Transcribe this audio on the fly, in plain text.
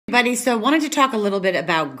Everybody, so wanted to talk a little bit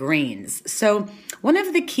about grains. So one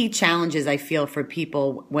of the key challenges I feel for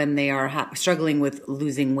people when they are struggling with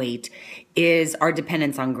losing weight is our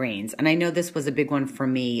dependence on grains. And I know this was a big one for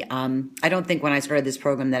me. I don't think when I started this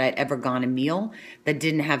program that I'd ever gone a meal that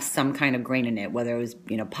didn't have some kind of grain in it, whether it was,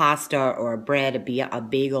 pasta or a bread, a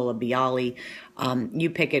bagel, a bialy, you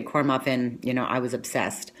pick it, corn muffin, I was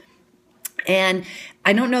obsessed. And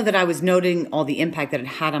I don't know that I was noting all the impact that it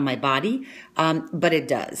had on my body, but it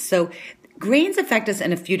does. So grains affect us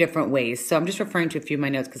in a few different ways. So I'm just referring to a few of my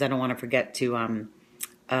notes because I don't want to forget to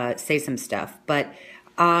say some stuff. But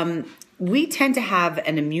we tend to have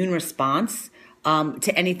an immune response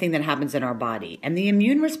to anything that happens in our body. And the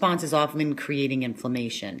immune response is often creating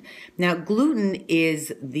inflammation. Now, gluten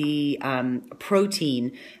is the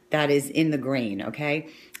protein that is in the grain, okay?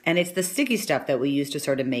 And it's the sticky stuff that we use to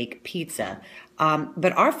sort of make pizza.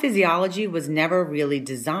 But our physiology was never really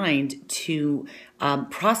designed to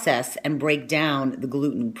process and break down the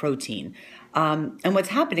gluten protein. And what's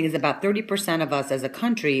happening is about 30% of us as a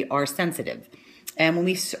country are sensitive. And when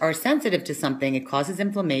we are sensitive to something, it causes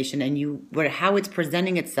inflammation, and how it's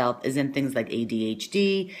presenting itself is in things like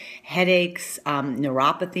ADHD, headaches,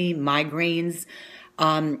 neuropathy, migraines.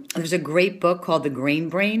 There's a great book called The Grain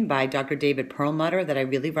Brain by Dr. David Perlmutter that I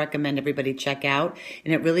really recommend everybody check out.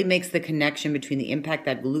 And it really makes the connection between the impact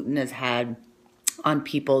that gluten has had on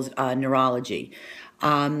people's neurology.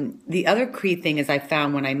 The other key thing is I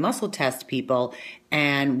found when I muscle test people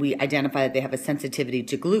and we identify that they have a sensitivity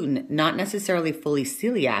to gluten, not necessarily fully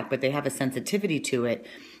celiac, but they have a sensitivity to it,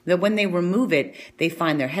 that when they remove it, they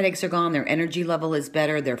find their headaches are gone, their energy level is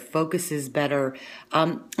better, their focus is better.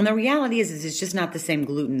 And the reality is it's just not the same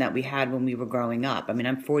gluten that we had when we were growing up. I mean,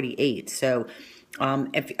 I'm 48, so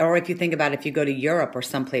if you think about if you go to Europe or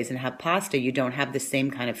someplace and have pasta, you don't have the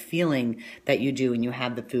same kind of feeling that you do when you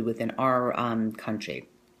have the food within our country.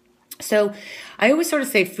 So I always sort of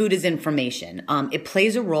say food is information. It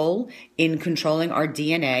plays a role in controlling our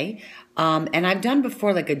DNA. And I've done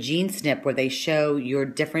before like a gene snip where they show your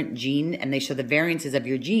different gene and they show the variances of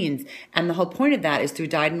your genes. And the whole point of that is through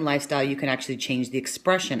diet and lifestyle, you can actually change the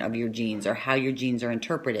expression of your genes or how your genes are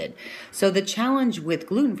interpreted. So the challenge with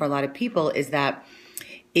gluten for a lot of people is that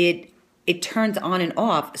it turns on and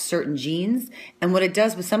off certain genes. And what it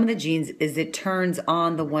does with some of the genes is it turns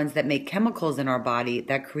on the ones that make chemicals in our body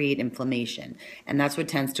that create inflammation. And that's what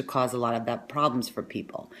tends to cause a lot of that problems for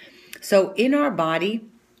people. So in our body,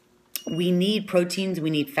 we need proteins, we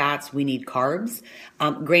need fats, we need carbs.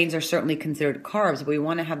 Grains are certainly considered carbs, but we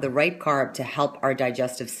want to have the right carb to help our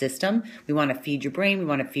digestive system. We want to feed your brain, we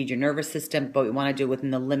want to feed your nervous system, but we want to do it within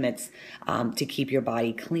the limits to keep your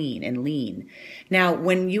body clean and lean. Now,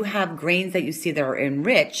 when you have grains that you see that are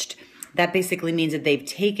enriched, that basically means that they've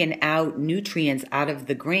taken out nutrients out of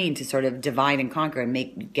the grain to sort of divide and conquer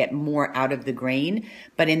and get more out of the grain.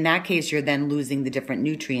 But in that case, you're then losing the different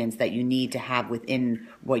nutrients that you need to have within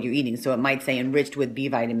what you're eating. So it might say enriched with B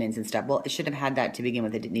vitamins and stuff. Well, it should have had that to begin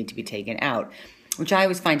with. It didn't need to be taken out, which I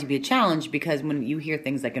always find to be a challenge because when you hear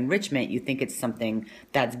things like enrichment, you think it's something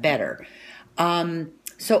that's better.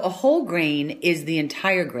 So a whole grain is the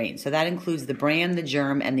entire grain. So that includes the bran, the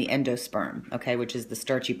germ, and the endosperm, okay, which is the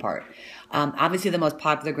starchy part. Obviously, the most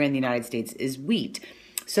popular grain in the United States is wheat.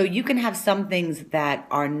 So you can have some things that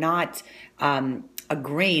are not a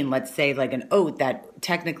grain, let's say like an oat that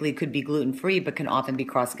technically could be gluten-free but can often be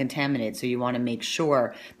cross-contaminated. So you want to make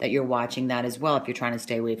sure that you're watching that as well if you're trying to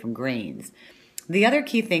stay away from grains. The other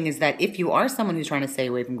key thing is that if you are someone who's trying to stay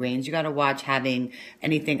away from grains, you got to watch having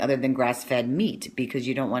anything other than grass-fed meat because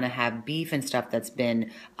you don't want to have beef and stuff that's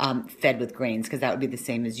been fed with grains because that would be the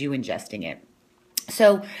same as you ingesting it.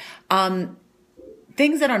 So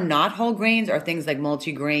things that are not whole grains are things like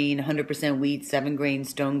multigrain, 100% wheat, 7 grain,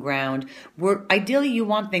 stone ground. Ideally, you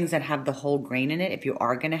want things that have the whole grain in it if you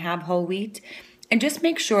are going to have whole wheat. And just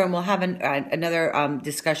make sure, and we'll have another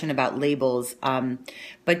discussion about labels,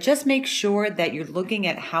 but just make sure that you're looking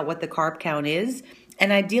at what the carb count is.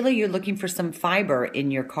 And ideally, you're looking for some fiber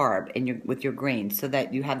in your carb, with your grains, so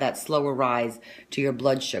that you have that slower rise to your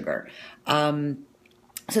blood sugar.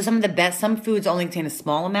 So some foods only contain a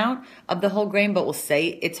small amount of the whole grain, but will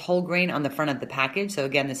say it's whole grain on the front of the package. So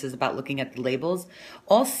again, this is about looking at the labels.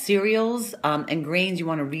 All cereals and grains, you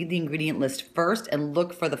want to read the ingredient list first and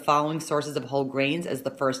look for the following sources of whole grains as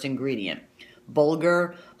the first ingredient: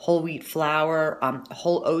 bulgur, whole wheat flour,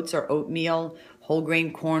 whole oats or oatmeal, whole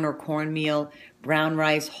grain corn or cornmeal, brown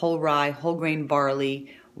rice, whole rye, whole grain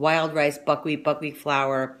barley, wild rice, buckwheat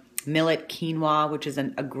flour, millet, quinoa, which is a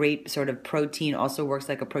great sort of protein, also works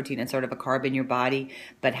like a protein and sort of a carb in your body,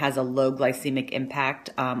 but has a low glycemic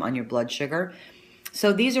impact on your blood sugar.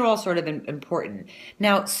 So these are all sort of important.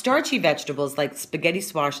 Now, starchy vegetables like spaghetti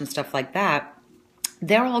squash and stuff like that,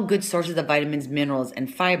 they're all good sources of vitamins, minerals,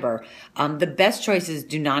 and fiber. The best choices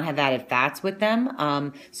do not have added fats with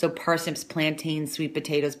them. So parsnips, plantains, sweet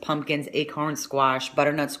potatoes, pumpkins, acorn squash,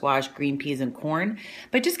 butternut squash, green peas, and corn.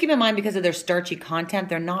 But just keep in mind, because of their starchy content,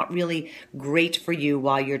 they're not really great for you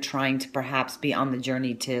while you're trying to perhaps be on the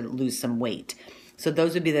journey to lose some weight. So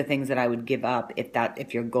those would be the things that I would give up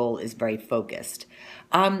if your goal is very focused.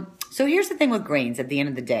 So here's the thing with grains at the end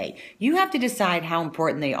of the day. You have to decide how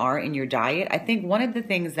important they are in your diet. I think one of the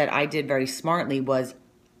things that I did very smartly was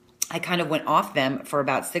I kind of went off them for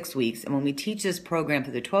about 6 weeks. And when we teach this program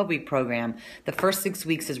through the 12-week program, the first 6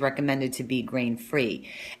 weeks is recommended to be grain-free.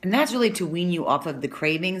 And that's really to wean you off of the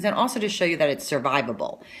cravings and also to show you that it's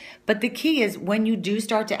survivable. But the key is when you do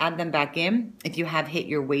start to add them back in, if you have hit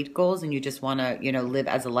your weight goals and you just want to, live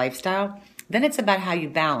as a lifestyle, then it's about how you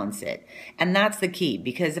balance it. And that's the key,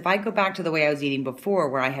 because if I go back to the way I was eating before,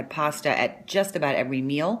 where I had pasta at just about every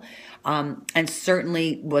meal, and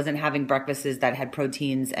certainly wasn't having breakfasts that had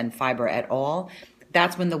proteins and fiber at all,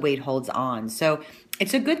 that's when the weight holds on. So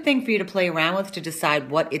it's a good thing for you to play around with to decide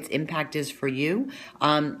what its impact is for you.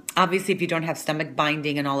 Obviously, if you don't have stomach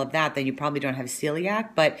binding and all of that, then you probably don't have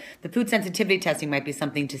celiac, but the food sensitivity testing might be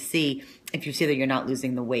something to see if you see that you're not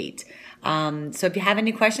losing the weight. So if you have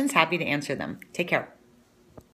any questions, happy to answer them. Take care.